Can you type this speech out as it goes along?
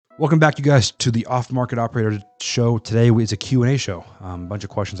Welcome back, you guys, to the Off Market Operator Show. Today is a Q&A show. A bunch of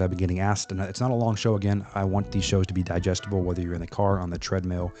questions I've been getting asked, and it's not a long show again. I want these shows to be digestible, whether you're in the car, on the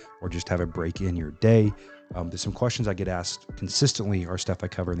treadmill, or just have a break in your day. There's some questions I get asked consistently are stuff I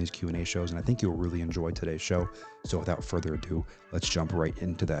cover in these Q&A shows, and I think you'll really enjoy today's show. So without further ado, let's jump right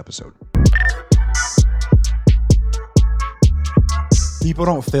into the episode. People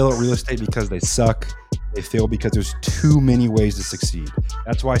don't fail at real estate because they suck. They fail because there's too many ways to succeed.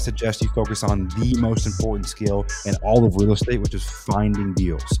 That's why I suggest you focus on the most important skill in all of real estate, which is finding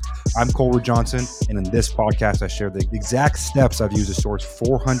deals. I'm Colbert Johnson, and in this podcast, I share the exact steps I've used to source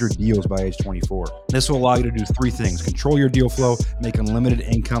 400 deals by age 24. This will allow you to do three things: control your deal flow, make unlimited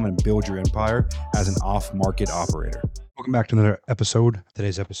income, and build your empire as an off-market operator. Welcome back to another episode.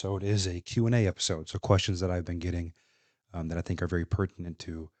 Today's episode is a Q&A episode, so questions that I've been getting that I think are very pertinent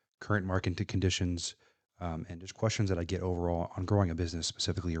to current market conditions, and just questions that I get overall on growing a business,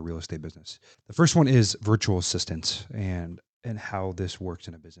 specifically a real estate business. The first one is virtual assistants and how this works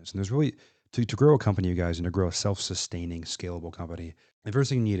in a business. And there's really, to grow a company, you guys, and to grow a self-sustaining, scalable company, the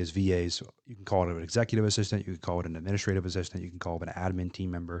first thing you need is VAs. You can call it an executive assistant. You can call it an administrative assistant. You can call it an admin team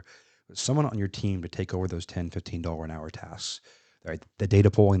member. Someone on your team to take over those $10, $15 an hour tasks. Right? The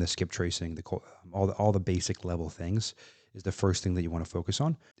data pulling, the skip tracing, all the basic level things is the first thing that you want to focus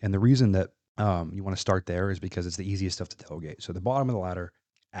on. And the reason that you want to start there is because it's the easiest stuff to delegate. So the bottom of the ladder,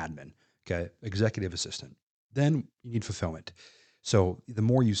 admin, okay, executive assistant. Then you need fulfillment. So the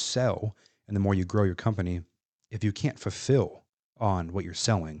more you sell and the more you grow your company, if you can't fulfill on what you're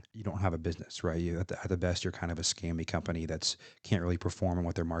selling, you don't have a business, right? At the best, you're kind of a scammy company that's can't really perform on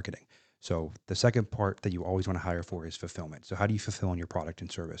what they're marketing. So the second part that you always want to hire for is fulfillment. So how do you fulfill on your product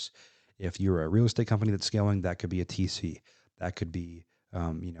and service? If you're a real estate company that's scaling, that could be a TC. That could be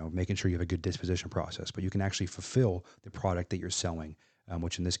making sure you have a good disposition process, but you can actually fulfill the product that you're selling,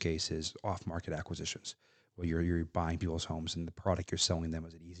 which in this case is off-market acquisitions. Well, you're buying people's homes and the product you're selling them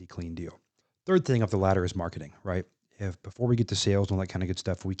is an easy, clean deal. Third thing up the ladder is marketing, right? If before we get to sales and all that kind of good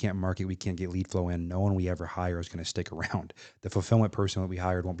stuff, we can't market, we can't get lead flow in, no one we ever hire is going to stick around. The fulfillment person that we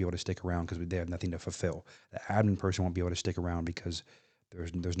hired won't be able to stick around because they have nothing to fulfill. The admin person won't be able to stick around because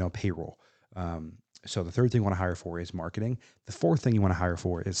there's no payroll. So the third thing you want to hire for is marketing. The fourth thing you want to hire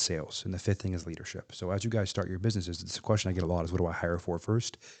for is sales. And the fifth thing is leadership. So as you guys start your businesses, it's a question I get a lot is, what do I hire for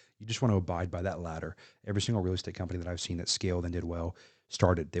first? You just want to abide by that ladder. Every single real estate company that I've seen that scaled and did well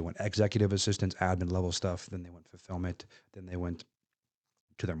they went executive assistants, admin level stuff, then they went fulfillment, then they went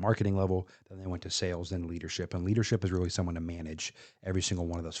to their marketing level, then they went to sales, then leadership. And leadership is really someone to manage every single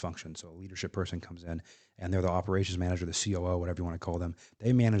one of those functions. So a leadership person comes in and they're the operations manager, the COO, whatever you want to call them.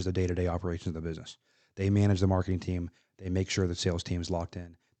 They manage the day-to-day operations of the business. They manage the marketing team. They make sure the sales team is locked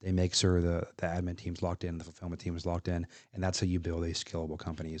in. They make sure the admin team's locked in, the fulfillment team is locked in. And that's how you build a scalable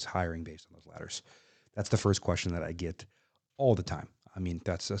company, is hiring based on those ladders. That's the first question that I get all the time. I mean,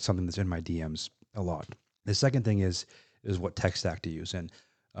 that's something that's in my DMs a lot. The second thing is what tech stack to use. And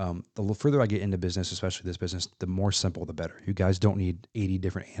the further I get into business, especially this business, the more simple, the better. You guys don't need 80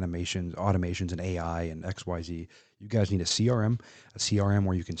 different automations, and AI and XYZ. You guys need a CRM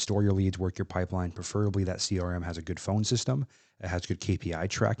where you can store your leads, work your pipeline. Preferably that CRM has a good phone system, it has good KPI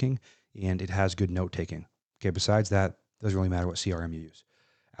tracking, and it has good note taking. Okay. Besides that, it doesn't really matter what CRM you use.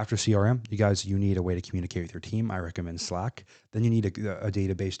 After CRM, you need a way to communicate with your team. I recommend Slack. Then you need a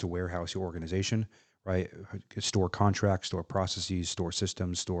database to warehouse your organization, right? Store contracts, store processes, store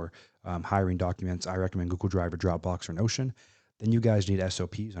systems, store hiring documents. I recommend Google Drive or Dropbox or Notion. Then you guys need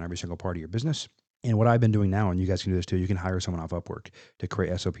SOPs on every single part of your business. And what I've been doing now, and you guys can do this too, you can hire someone off Upwork to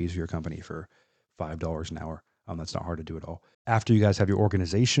create SOPs for your company for $5 an hour. That's not hard to do at all. After you guys have your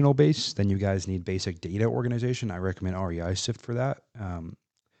organizational base, then you guys need basic data organization. I recommend REI Sift for that.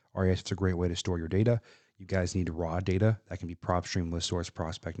 REI Sift is a great way to store your data. You guys need raw data. That can be PropStream, ListSource,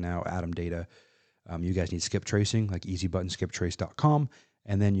 Prospect Now, Atom Data. You guys need skip tracing, like easybuttonskiptrace.com.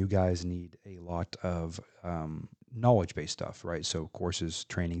 And then you guys need a lot of knowledge-based stuff, right? So courses,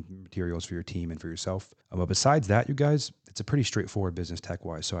 training materials for your team and for yourself. But besides that, you guys, it's a pretty straightforward business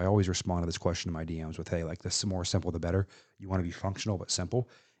tech-wise. So I always respond to this question in my DMs with, hey, like, the more simple, the better. You want to be functional but simple.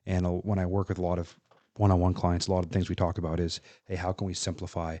 And when I work with a lot of one-on-one clients, a lot of things we talk about is, hey, how can we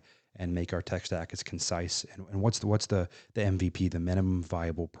simplify and make our tech stack as concise? And what's the MVP, the minimum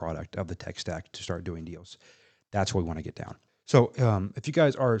viable product of the tech stack to start doing deals? That's what we want to get down. So if you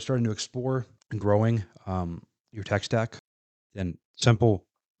guys are starting to explore and growing your tech stack, then simple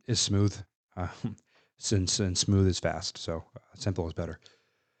is smooth, and smooth is fast. So simple is better.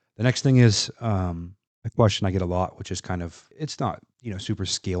 The next thing is a question I get a lot, which is kind of, it's not super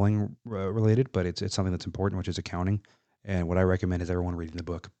scaling related, but it's something that's important, which is accounting. And what I recommend is everyone reading the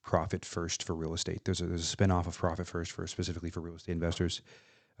book Profit First for Real Estate. There's a spinoff of Profit First for specifically for real estate investors.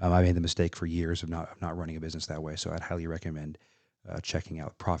 I made the mistake for years of not running a business that way, so I'd highly recommend checking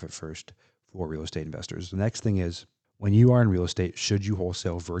out Profit First for real estate investors. The next thing is, when you are in real estate, should you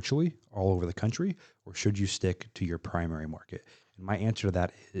wholesale virtually all over the country, or should you stick to your primary market? And my answer to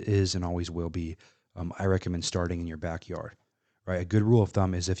that is and always will be, I recommend starting in your backyard. Right, a good rule of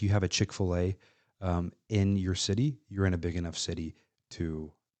thumb is if you have a Chick-fil-A in your city, you're in a big enough city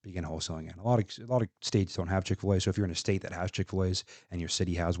to begin wholesaling in. A lot of states don't have Chick-fil-A, so if you're in a state that has Chick-fil-A's and your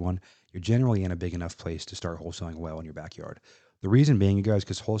city has one, you're generally in a big enough place to start wholesaling well in your backyard. The reason being, you guys,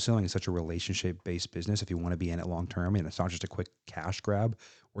 because wholesaling is such a relationship-based business. If you want to be in it long term, and it's not just a quick cash grab,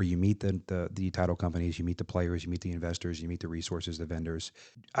 where you meet the title companies, you meet the players, you meet the investors, you meet the resources, the vendors.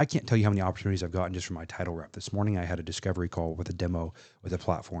 I can't tell you how many opportunities I've gotten just from my title rep. This morning, I had a discovery call with a demo with a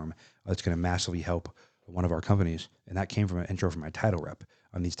platform that's going to massively help one of our companies, and that came from an intro from my title rep.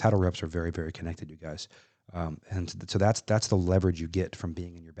 These title reps are very, very connected, you guys. And so that's the leverage you get from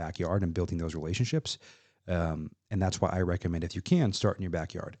being in your backyard and building those relationships. And that's why I recommend, if you can, start in your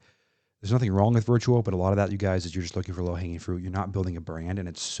backyard. There's nothing wrong with virtual, but a lot of that, you guys, is you're just looking for low-hanging fruit. You're not building a brand, and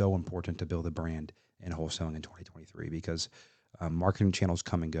it's so important to build a brand in wholesaling in 2023 because marketing channels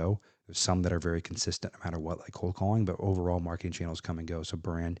come and go. There's some that are very consistent no matter what, like cold calling, but overall marketing channels come and go. So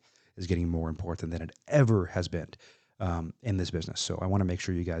brand is getting more important than it ever has been in this business. So I want to make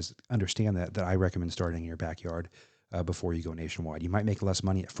sure you guys understand that I recommend starting in your backyard before you go nationwide. You might make less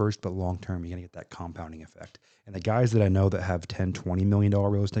money at first, but long term, you're going to get that compounding effect. And the guys that I know that have $10, $20 million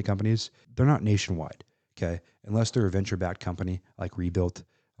real estate companies, they're not nationwide, okay? Unless they're a venture-backed company like Rebuilt,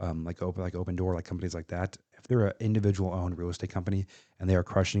 like Open Door, like companies like that. If they're an individual-owned real estate company and they are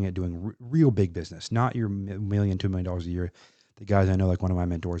crushing it, doing real big business, not your $1 million, $2 million a year. The guys I know, like one of my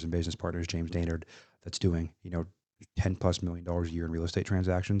mentors and business partners, James Daynard, that's doing, $10+ million a year in real estate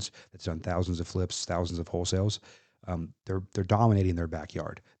transactions. That's done thousands of flips, thousands of wholesales. They're dominating their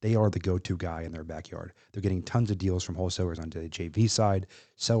backyard. They are the go-to guy in their backyard. They're getting tons of deals from wholesalers on the JV side.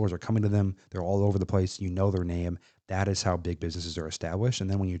 Sellers are coming to them. They're all over the place. You know their name. That is how big businesses are established. And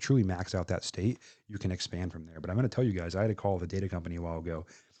then when you truly max out that state, you can expand from there. But I'm going to tell you guys, I had a call with a data company a while ago,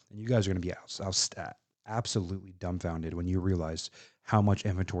 and you guys are going to be absolutely dumbfounded when you realize how much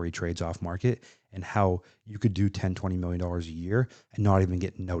inventory trades off market and how you could do $10, $20 million a year and not even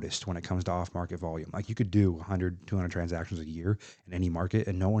get noticed when it comes to off market volume. Like you could do 100, 200 transactions a year in any market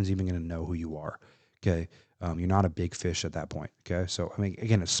and no one's even going to know who you are. Okay. You're not a big fish at that point. Okay. So, I mean,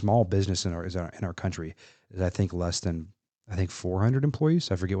 again, a small business in our country is, I think, less than, 400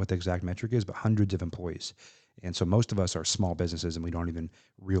 employees. I forget what the exact metric is, but hundreds of employees. And so most of us are small businesses and we don't even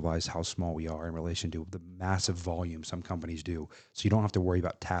realize how small we are in relation to the massive volume some companies do. So you don't have to worry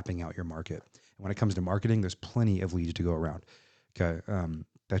about tapping out your market. And when it comes to marketing, there's plenty of leads to go around. Okay.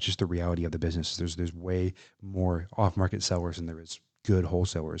 That's just the reality of the business. There's way more off-market sellers than there is good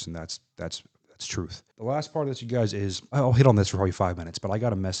wholesalers. And that's truth. The last part of this, you guys, is I'll hit on this for probably 5 minutes, but I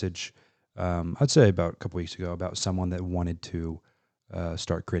got a message, I'd say about a couple weeks ago, about someone that wanted to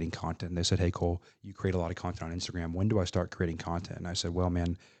start creating content. And they said, "Hey, Cole, you create a lot of content on Instagram. When do I start creating content?" And I said, "Well,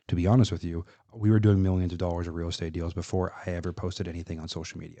 man, to be honest with you, we were doing millions of dollars of real estate deals before I ever posted anything on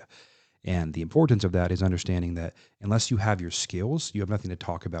social media." And the importance of that is understanding that unless you have your skills, you have nothing to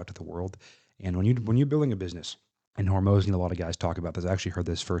talk about to the world. And when you're building a business, and Hormozy, a lot of guys talk about this. I actually heard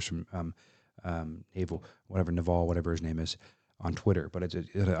this first from Naval, whatever his name is, on Twitter, but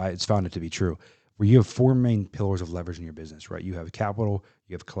it's found it to be true. Where you have four main pillars of leverage in your business, right? You have capital,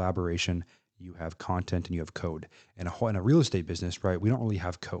 you have collaboration, you have content, and you have code. And in a real estate business, right, we don't really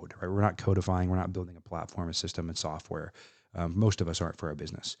have code, right? We're not codifying, we're not building a platform, a system, and software. Most of us aren't for our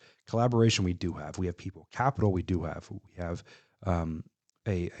business. Collaboration, we do have. We have people. Capital, we do have. We have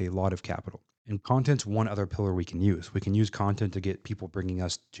a lot of capital. And content's one other pillar we can use. We can use content to get people bringing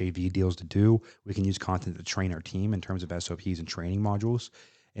us JV deals to do. We can use content to train our team in terms of SOPs and training modules.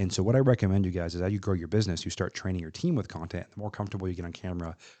 And so what I recommend you guys is, as you grow your business, you start training your team with content. The more comfortable you get on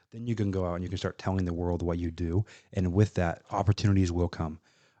camera, then you can go out and you can start telling the world what you do. And with that, opportunities will come.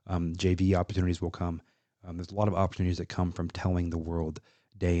 JV opportunities will come. There's a lot of opportunities that come from telling the world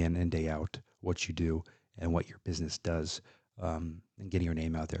day in and day out what you do and what your business does, and getting your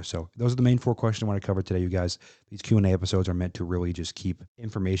name out there. So those are the main 4 questions I want to cover today, you guys. These Q&A episodes are meant to really just keep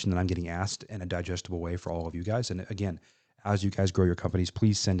information that I'm getting asked in a digestible way for all of you guys. And again, as you guys grow your companies,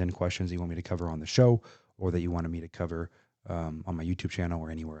 please send in questions that you want me to cover on the show or that you wanted me to cover on my YouTube channel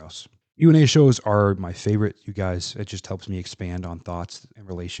or anywhere else. Q&A shows are my favorite, you guys. It just helps me expand on thoughts in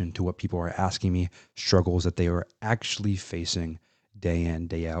relation to what people are asking me, struggles that they are actually facing day in,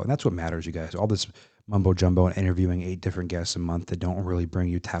 day out. And that's what matters, you guys. All this mumbo jumbo and interviewing 8 different guests a month that don't really bring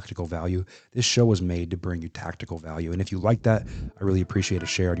you tactical value. This show was made to bring you tactical value. And if you like that, I really appreciate a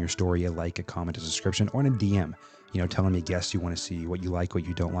share on your story, a like, a comment, a subscription, or in a DM, telling me guests you want to see, what you like, what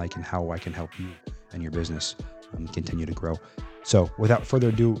you don't like, and how I can help you and your business continue to grow. So without further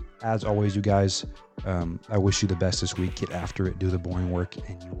ado, as always, you guys, I wish you the best this week. Get after it, do the boring work,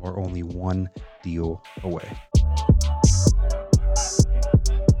 and you are only one deal away.